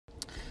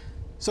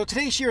So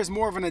today's share is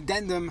more of an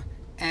addendum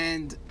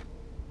and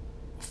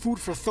food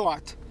for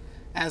thought,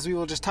 as we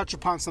will just touch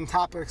upon some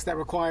topics that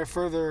require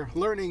further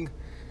learning,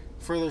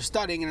 further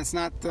studying, and it's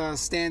not the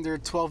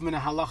standard 12-minute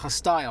halacha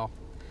style.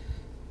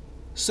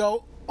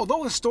 So,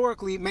 although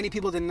historically many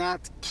people did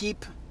not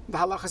keep the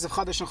halachas of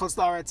Chadash and Chutz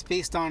La'aretz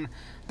based on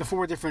the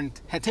 4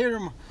 different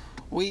heterim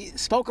we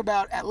spoke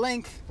about at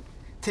length,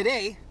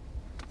 today,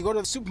 you go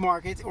to the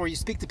supermarket or you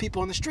speak to people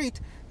on the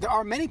street, there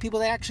are many people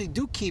that actually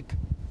do keep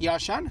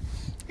Yashan,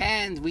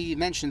 and we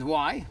mentioned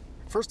why.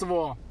 First of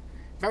all,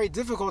 very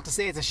difficult to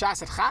say it's a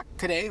Shas Chak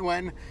today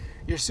when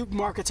your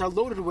supermarkets are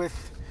loaded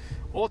with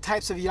all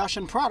types of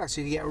Yashan products.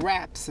 You can get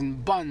wraps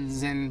and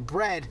buns and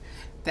bread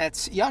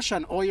that's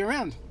Yashan all year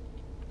round.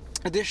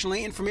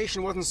 Additionally,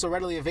 information wasn't so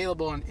readily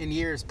available in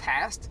years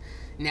past.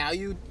 Now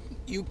you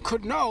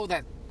could know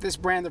that this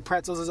brand of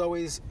pretzels is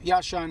always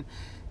Yashan,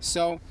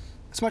 so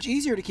it's much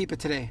easier to keep it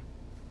today.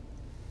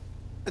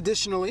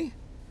 Additionally,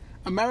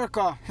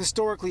 America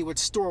historically would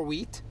store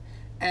wheat,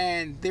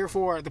 and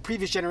therefore the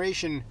previous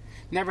generation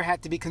never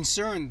had to be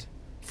concerned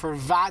for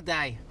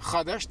Vadai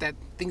Chadash, that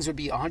things would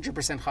be 100%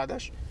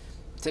 Chadash.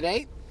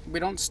 Today, we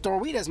don't store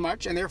wheat as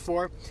much, and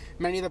therefore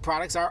many of the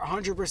products are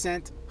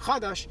 100%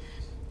 Chadash,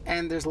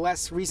 and there's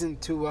less reason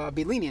to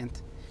be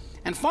lenient.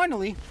 And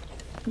finally,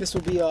 this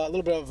will be a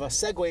little bit of a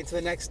segue into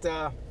the next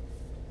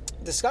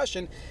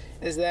discussion,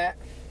 is that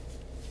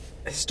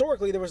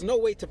historically there was no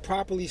way to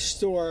properly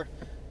store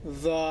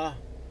the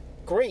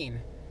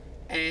grain.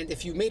 And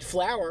if you made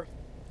flour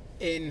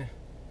in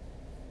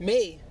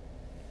May,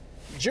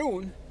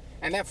 June,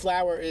 and that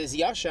flour is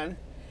Yashan,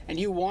 and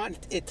you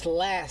want it to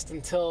last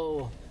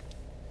until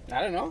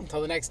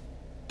the next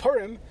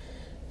Purim,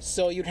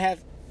 so you'd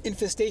have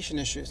infestation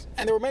issues.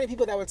 And there were many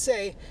people that would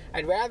say,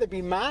 I'd rather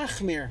be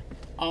machmir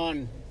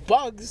on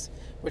bugs,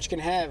 which can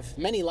have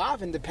many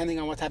lavin depending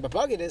on what type of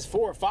bug it is,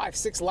 4, 5,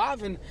 6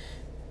 lavin,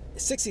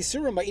 60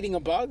 surim by eating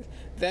a bug,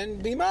 than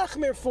be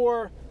machmir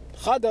for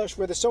Chadash,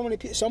 where there's so many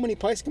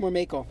paiskim or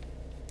meko.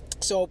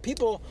 So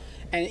people,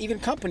 and even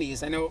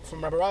companies, I know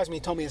from Rabbi Reisman, he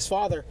told me his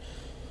father,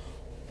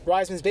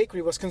 Reisman's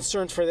Bakery, was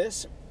concerned for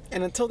this,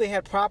 and until they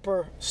had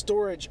proper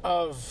storage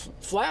of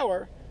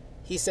flour,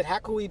 he said, how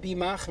can we be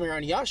machmir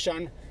on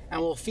Yashan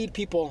and we'll feed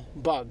people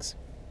bugs?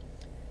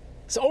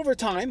 So over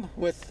time,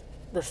 with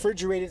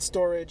refrigerated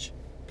storage,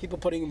 people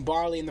putting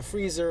barley in the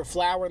freezer,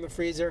 flour in the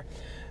freezer,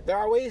 there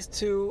are ways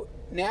to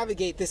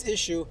navigate this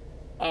issue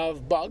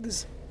of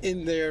bugs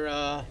in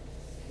their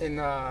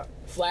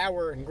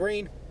flour and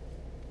grain.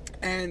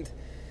 And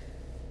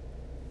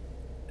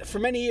for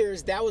many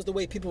years, that was the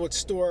way people would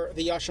store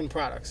the Yashan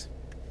products.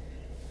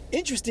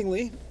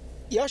 Interestingly,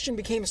 Yashan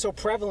became so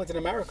prevalent in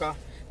America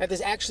that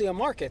there's actually a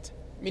market,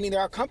 meaning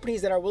there are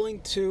companies that are willing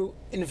to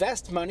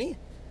invest money,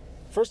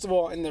 first of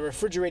all, in the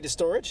refrigerated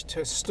storage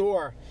to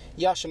store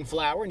Yashan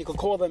flour, and you can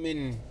call them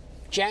in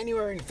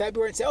January and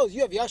February and say, oh,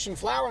 you have Yashan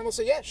flour? And they'll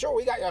say, yeah, sure,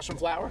 we got Yashan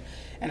flour.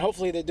 And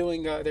hopefully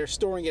they're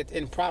storing it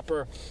in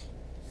proper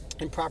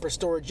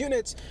storage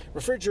units,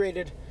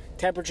 refrigerated,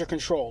 temperature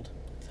controlled.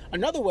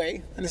 Another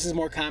way, and this is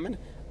more common,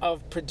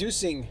 of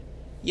producing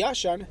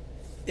Yashan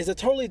is a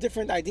totally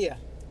different idea.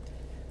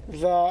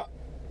 The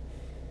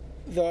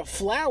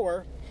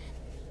flour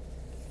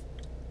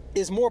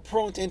is more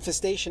prone to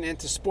infestation and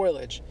to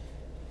spoilage,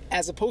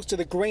 as opposed to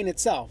the grain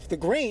itself. The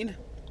grain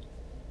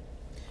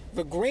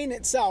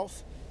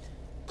itself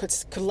could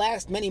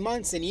last many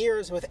months and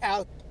years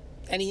without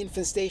any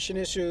infestation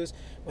issues,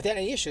 without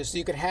any issues. So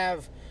you could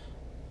have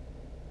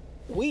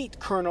wheat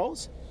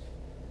kernels,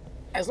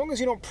 as long as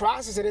you don't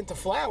process it into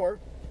flour,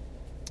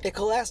 it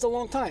could last a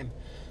long time.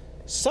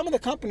 Some of the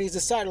companies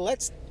decided,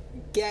 let's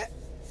get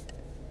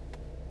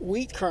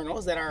wheat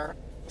kernels that are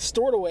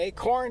stored away,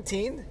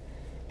 quarantined,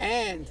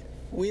 and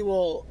we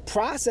will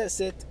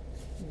process it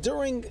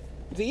during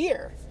the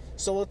year.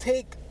 So we'll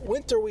take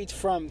winter wheat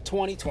from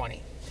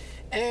 2020,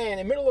 and in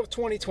the middle of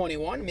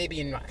 2021, maybe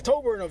in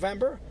October or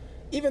November,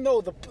 even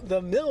though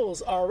the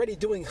mills are already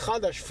doing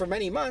Chadash for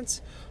many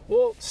months,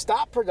 we'll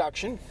stop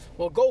production,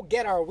 we'll go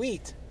get our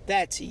wheat,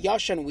 that's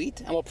Yashan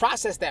wheat, and we'll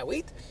process that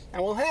wheat,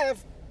 and we'll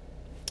have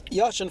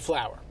Yashan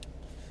flour.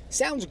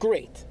 Sounds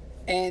great,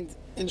 and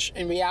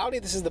in reality,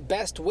 this is the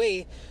best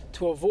way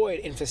to avoid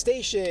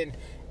infestation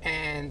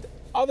and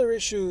other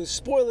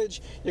issues, spoilage.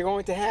 You're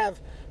going to have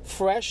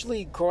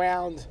freshly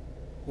ground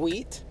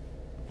wheat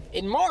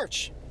in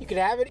March. You could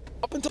have it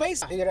up until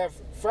Pesach. You could have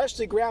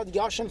freshly ground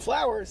Yashan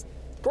flour.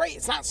 Great,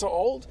 it's not so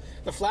old.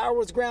 The flour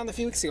was ground a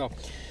few weeks ago.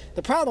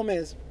 The problem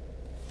is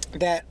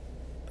that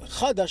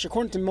Chadash,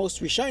 according to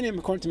most Rishonim,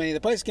 according to many of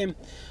the Paiskim,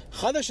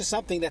 Chadash is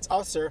something that's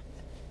aser,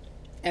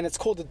 and it's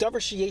called the davar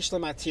sheyesh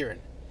lematirin.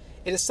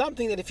 It is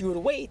something that if you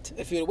would wait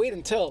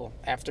until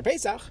after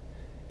Pesach,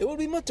 it would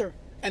be mutter.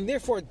 And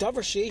therefore,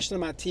 davar sheyesh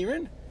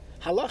lematirin,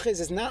 halach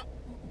is not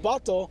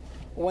batal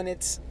when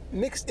it's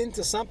mixed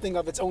into something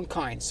of its own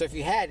kind. So if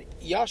you had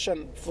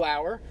Yashan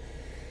flour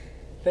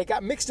that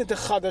got mixed into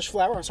Chadash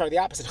flour, the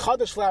opposite.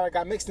 Chadash flour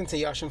got mixed into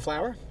Yashan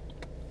flour,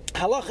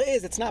 halacha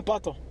is it's not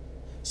batal.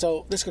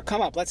 So this could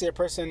come up. Let's say a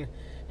person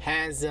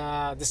has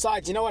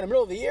decides, in the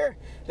middle of the year,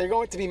 they're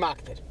going to be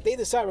makpid. They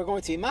decide we're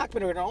going to be makpid,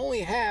 we're going to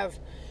only have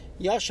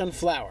yashan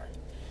flour.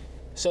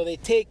 So they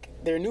take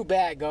their new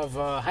bag of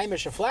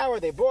Haimisha flour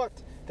they bought,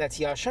 that's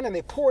yashan, and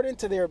they pour it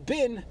into their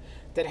bin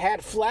that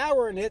had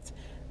flour in it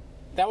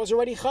that was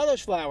already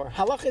chadash flour.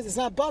 Halach is it's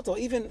not batal,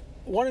 even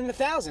 1 in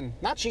 1,000,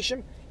 not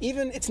shishim,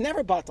 even it's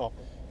never batal.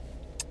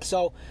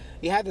 So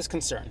you have this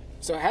concern.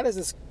 So how does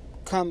this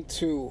come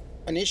to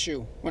an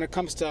issue when it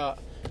comes to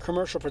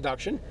commercial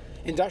production,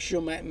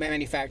 industrial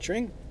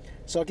manufacturing?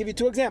 So I'll give you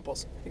 2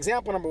 examples.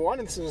 Example number 1,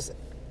 and this was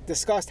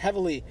discussed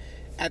heavily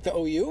at the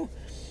OU,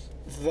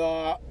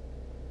 the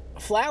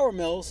flour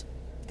mills,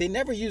 they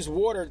never use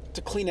water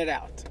to clean it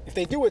out. If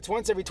they do, it's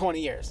once every 20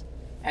 years.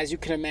 As you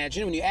can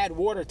imagine, when you add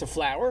water to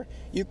flour,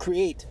 you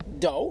create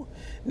dough.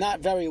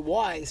 Not very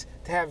wise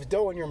to have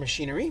dough in your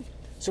machinery.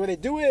 So what they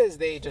do is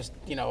they just,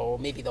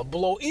 maybe they'll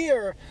blow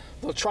air,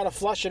 they'll try to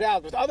flush it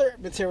out with other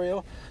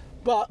material,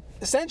 but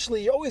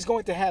essentially you're always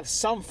going to have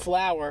some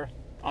flour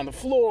on the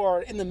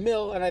floor, in the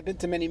mill, and I've been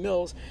to many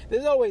mills,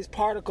 there's always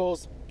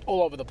particles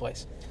all over the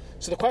place.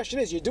 So the question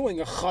is, you're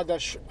doing a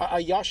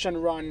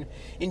yashan run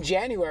in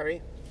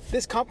January.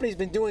 This company's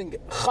been doing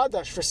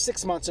chadash for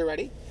 6 months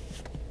already.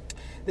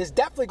 There's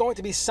definitely going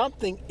to be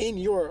something in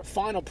your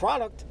final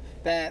product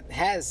that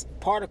has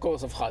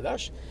particles of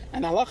chadash,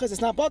 and halacha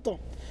is not batal.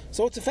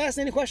 So it's a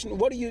fascinating question.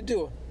 What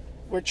do?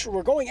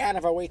 We're going out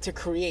of our way to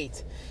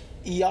create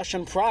a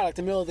yashan product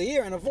in the middle of the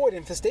year and avoid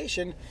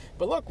infestation.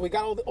 But look, we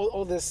got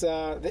all this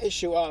the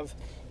issue of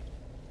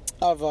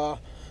davar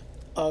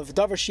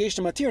sheyesh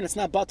matir, and it's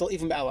not batal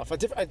even ba'alaf.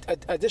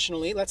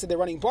 Additionally, let's say they're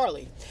running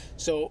barley,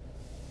 so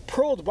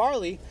pearled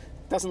barley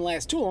doesn't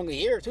last too long, a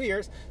year or 2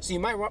 years, so you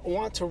might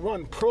want to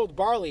run pearled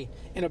barley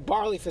in a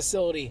barley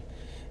facility.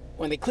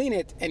 When they clean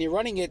it and you're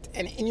running it,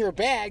 and in your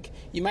bag,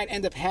 you might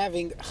end up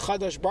having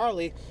chadash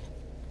barley,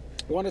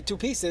 1 or 2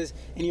 pieces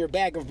in your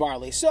bag of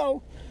barley.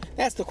 So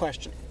that's the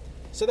question.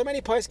 So there are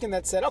many poskim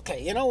that said,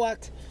 okay, you know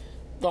what?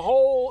 The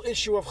whole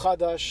issue of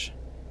chadash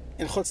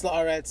in chutz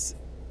la'aretz,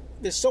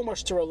 there's so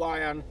much to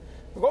rely on.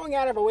 We're going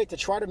out of our way to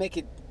try to make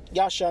it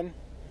yashan.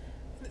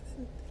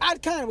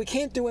 Ad kan, we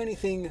can't do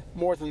anything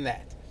more than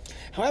that.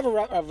 However,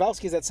 Rav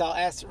Velsky Zatzal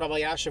asked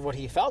Rabbi Yashiv what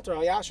he felt.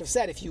 Rabbi Yashiv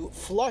said, if you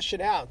flush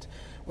it out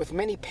with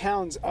many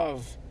pounds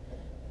of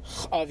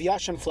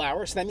yashan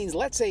flour, so that means,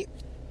 let's say,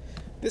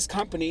 this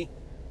company,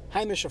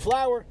 Haimisha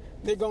Flour,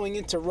 they're going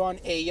in to run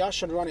a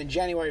yashan run in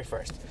January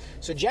 1st.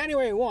 So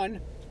January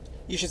 1,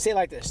 you should say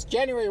like this: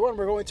 January 1,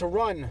 we're going to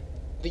run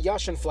the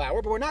yashan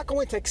flour, but we're not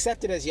going to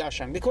accept it as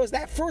yashan, because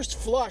that first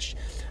flush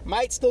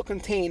might still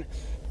contain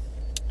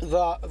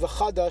the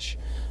chadash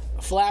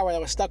flour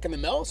that was stuck in the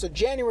mill. So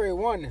January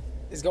 1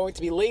 is going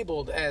to be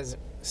labeled as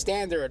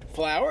standard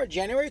flour.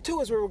 January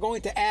 2 is where we're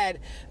going to add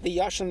the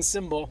yashan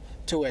symbol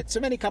to it. So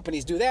many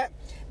companies do that.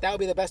 That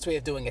would be the best way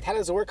of doing it. How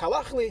does it work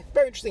halachically?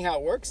 Very interesting how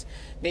it works.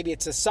 Maybe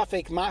it's a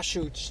suffix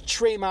mashu,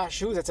 trey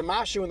mashu. That's a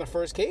mashu in the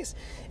first case,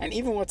 and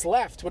even what's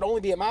left would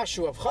only be a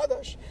mashu of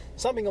chadash,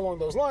 something along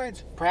those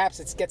lines. Perhaps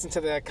it gets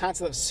into the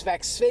concept of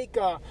sfek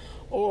sveika,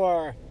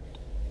 or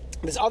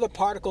there's other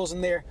particles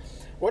in there.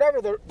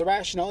 Whatever the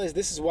rationale is,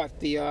 this is what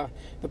the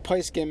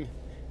poskim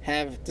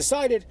have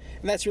decided,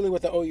 and that's really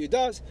what the OU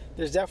does.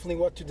 There's definitely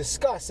what to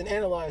discuss and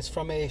analyze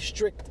from a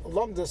strict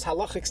lumdus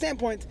halachic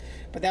standpoint,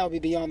 but that will be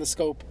beyond the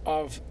scope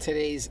of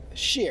today's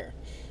shir.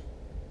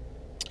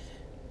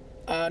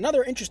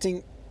 Another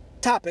interesting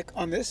topic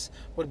on this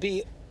would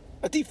be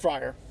a deep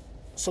fryer.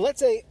 So let's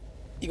say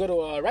you go to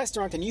a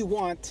restaurant and you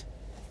want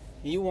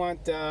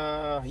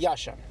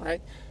yashan,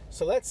 right?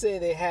 So let's say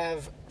they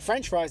have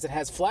French fries that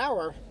has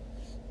flour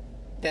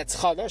that's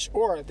chadash,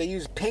 or they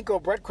use panko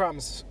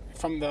breadcrumbs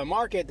from the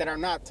market that are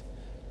not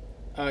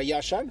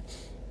yashan.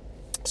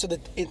 So the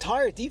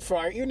entire deep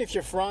fryer, even if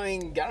you're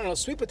frying,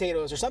 sweet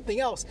potatoes or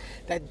something else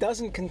that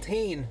doesn't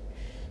contain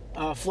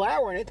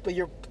flour in it, but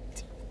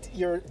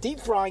you're deep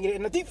frying it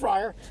in a deep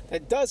fryer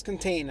that does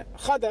contain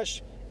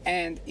chadash,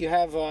 and you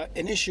have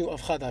an issue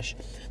of chadash.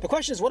 The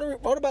question is,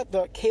 what about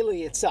the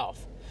keli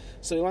itself?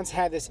 So we once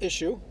had this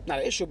issue, not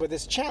an issue, but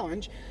this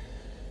challenge.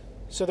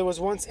 So there was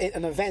once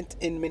an event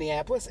in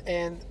Minneapolis,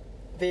 and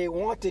they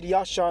wanted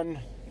yashan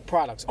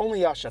products,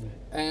 only yashan,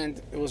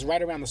 and it was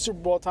right around the Super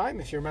Bowl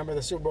time. If you remember,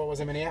 the Super Bowl was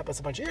in Minneapolis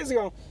a bunch of years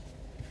ago,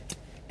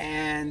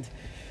 and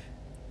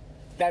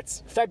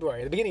that's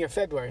February, the beginning of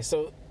February.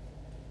 So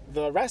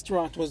the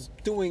restaurant was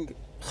doing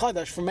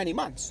chadash for many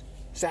months.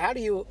 So how do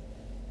you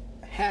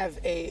have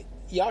a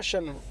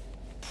yashan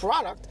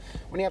product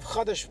when you have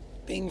chadash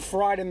being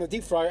fried in the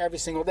deep fryer every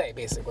single day,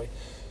 basically?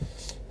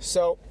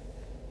 So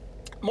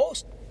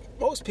most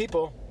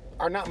people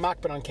are not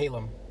makbid on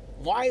kalim.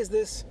 Why is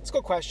this? It's a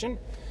good question.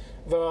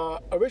 The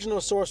original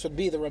source would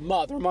be the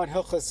Ramah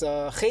Hilchas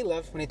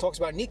Chelev. When he talks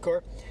about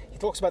Nikor, he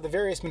talks about the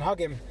various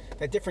minhagim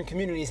that different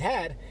communities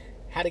had,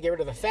 how to get rid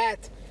of the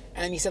fat.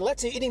 And he said,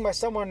 let's say you're eating by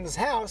someone's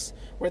house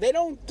where they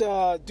don't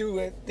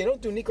do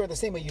Nikor the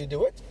same way you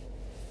do it.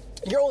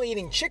 You're only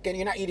eating chicken,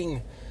 you're not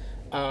eating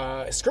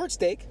skirt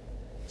steak.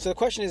 So the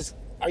question is,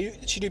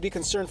 should you be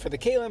concerned for the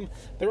kalim?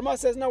 The Ramah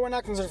says, no, we're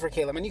not concerned for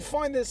kalim. And you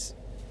find this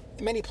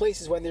in many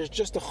places when there's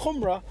just a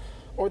chumrah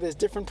or there's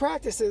different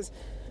practices.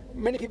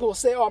 Many people will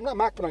say, I'm not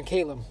makbid on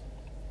kalim.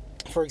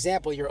 For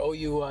example, your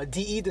OU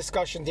DE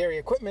discussion, dairy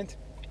equipment,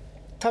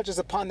 touches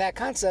upon that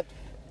concept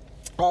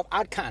of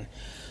adkan.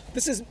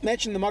 This is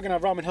mentioned in the Magen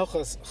Avraham and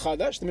Hilchos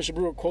Chadash. The Mishnah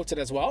Berurah quotes it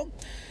as well.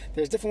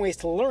 There's different ways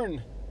to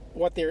learn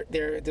what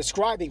they're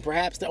describing.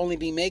 Perhaps they're only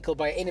being makel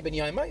by Eina ben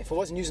Yaima if it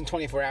wasn't used in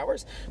 24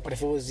 hours. But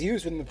if it was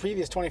used within the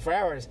previous 24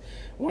 hours,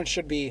 one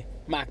should be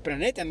makbid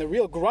on it. And the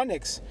real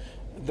gruniks,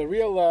 the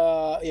real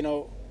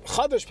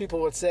Chadash people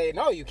would say,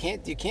 no, you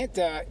can't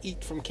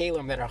eat from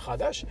kalim that are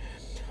Chadash.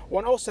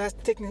 One also has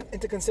to take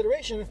into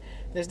consideration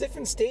there's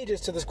different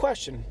stages to this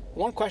question.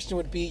 One question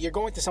would be, you're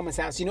going to someone's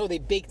house, they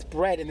baked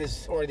bread in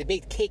this, or they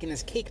baked cake in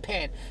this cake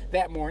pan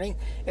that morning.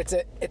 It's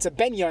a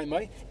ben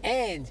yaimai,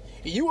 and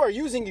you are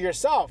using it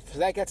yourself. So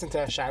that gets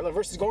into a shaila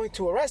versus going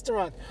to a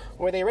restaurant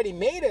where they already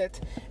made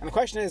it. And the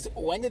question is,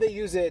 when did they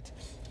use it?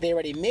 They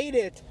already made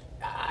it.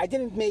 I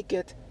didn't make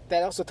it.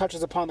 That also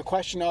touches upon the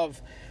question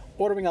of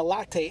ordering a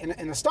latte in a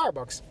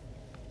Starbucks.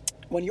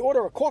 When you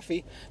order a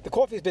coffee, the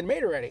coffee has been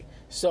made already.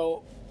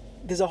 So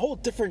there's a whole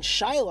different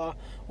shaila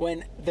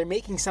when they're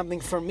making something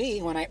for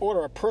me, when I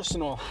order a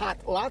personal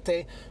hot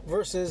latte,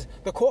 versus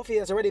the coffee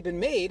has already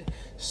been made,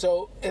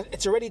 so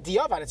it's already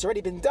diyavad, it's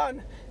already been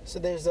done. So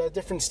there's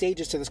different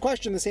stages to this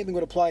question. The same thing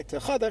would apply to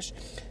Chadash.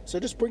 So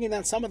just bringing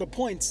down some of the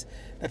points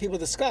that people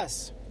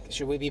discuss.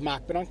 Should we be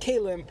makbid on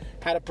kalim?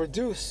 How to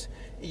produce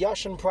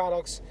yashin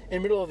products in the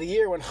middle of the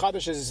year when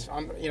Chadash is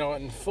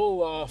in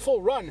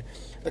full run?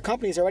 The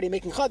company is already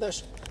making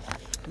Chadash.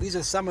 These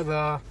are some of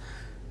the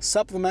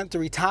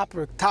supplementary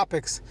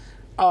topics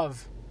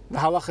of the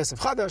halachas of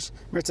Chadash.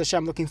 Mirz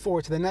Hashem, looking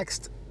forward to the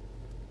next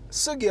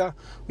sugya.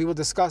 We will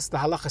discuss the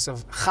halachas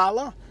of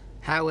challah,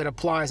 how it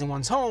applies in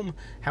one's home,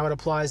 how it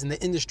applies in the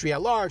industry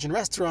at large, in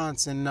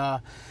restaurants,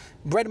 and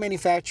bread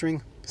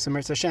manufacturing. So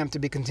Mirz Hashem, to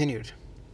be continued.